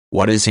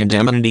What is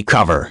indemnity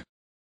cover?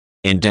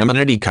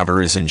 Indemnity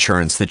cover is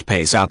insurance that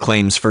pays out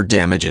claims for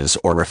damages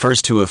or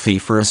refers to a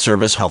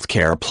fee-for-a-service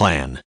healthcare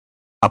plan.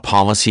 A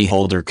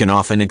policyholder can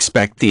often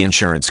expect the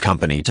insurance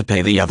company to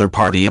pay the other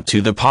party up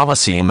to the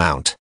policy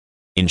amount.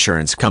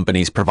 Insurance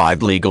companies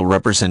provide legal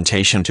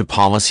representation to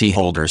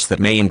policyholders that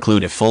may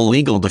include a full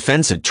legal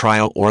defense at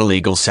trial or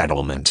legal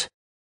settlement.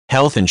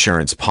 Health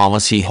insurance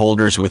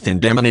policyholders with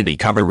indemnity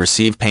cover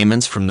receive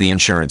payments from the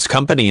insurance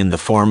company in the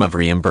form of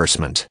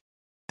reimbursement.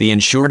 The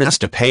insured has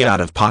to pay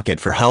out of pocket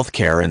for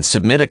healthcare and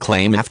submit a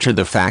claim after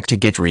the fact to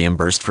get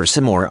reimbursed for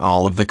some or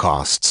all of the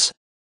costs.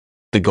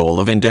 The goal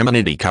of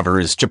indemnity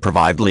cover is to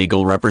provide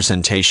legal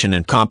representation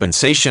and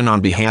compensation on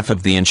behalf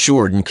of the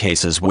insured in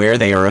cases where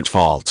they are at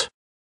fault.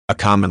 A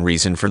common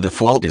reason for the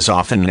fault is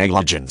often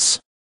negligence.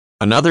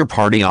 Another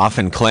party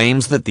often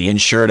claims that the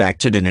insured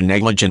acted in a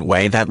negligent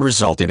way that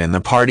resulted in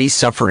the party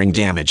suffering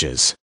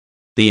damages.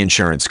 The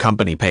insurance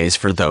company pays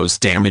for those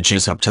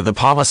damages up to the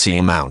policy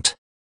amount.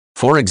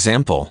 For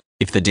example,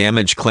 if the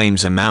damage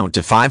claims amount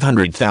to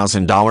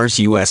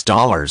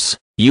 $500,000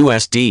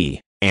 USD,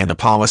 and the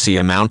policy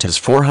amount is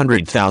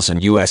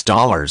 $400,000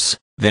 USD,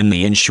 then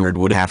the insured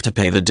would have to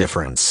pay the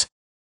difference.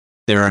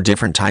 There are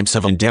different types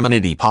of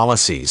indemnity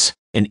policies,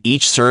 and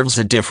each serves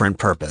a different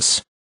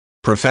purpose.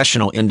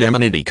 Professional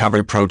indemnity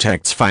cover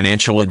protects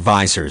financial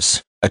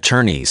advisors,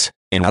 attorneys,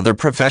 and other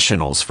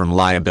professionals from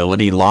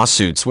liability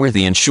lawsuits where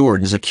the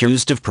insured is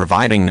accused of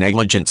providing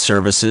negligent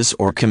services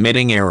or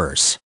committing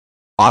errors.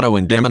 Auto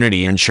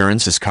indemnity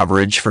insurance is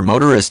coverage for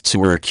motorists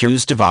who are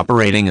accused of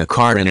operating a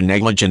car in a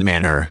negligent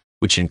manner,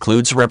 which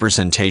includes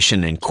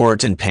representation in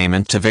court and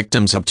payment to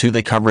victims up to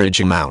the coverage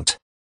amount.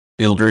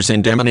 Builders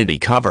indemnity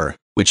cover,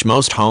 which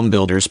most home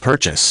builders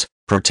purchase,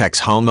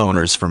 protects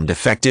homeowners from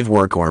defective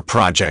work or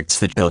projects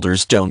that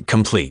builders don't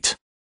complete.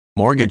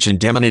 Mortgage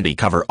indemnity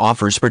cover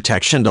offers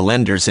protection to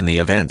lenders in the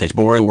event that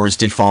borrowers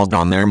default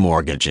on their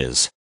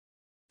mortgages.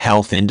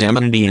 Health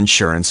indemnity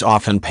insurance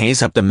often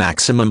pays up the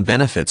maximum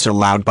benefits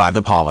allowed by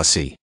the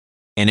policy.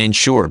 An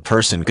insured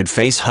person could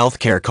face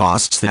healthcare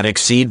costs that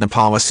exceed the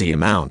policy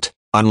amount,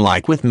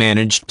 unlike with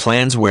managed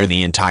plans where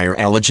the entire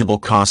eligible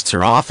costs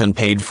are often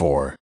paid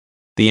for.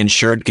 The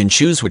insured can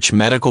choose which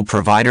medical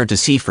provider to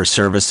see for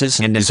services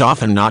and is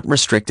often not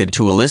restricted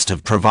to a list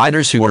of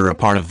providers who are a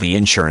part of the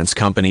insurance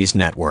company's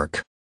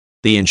network.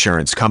 The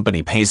insurance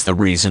company pays the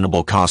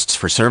reasonable costs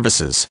for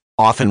services,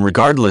 often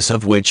regardless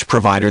of which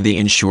provider the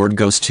insured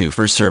goes to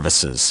for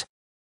services.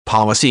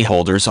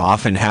 Policyholders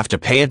often have to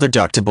pay a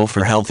deductible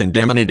for health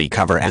indemnity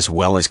cover as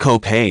well as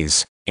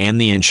co-pays,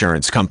 and the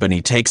insurance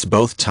company takes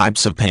both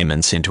types of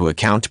payments into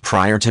account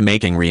prior to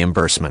making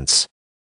reimbursements.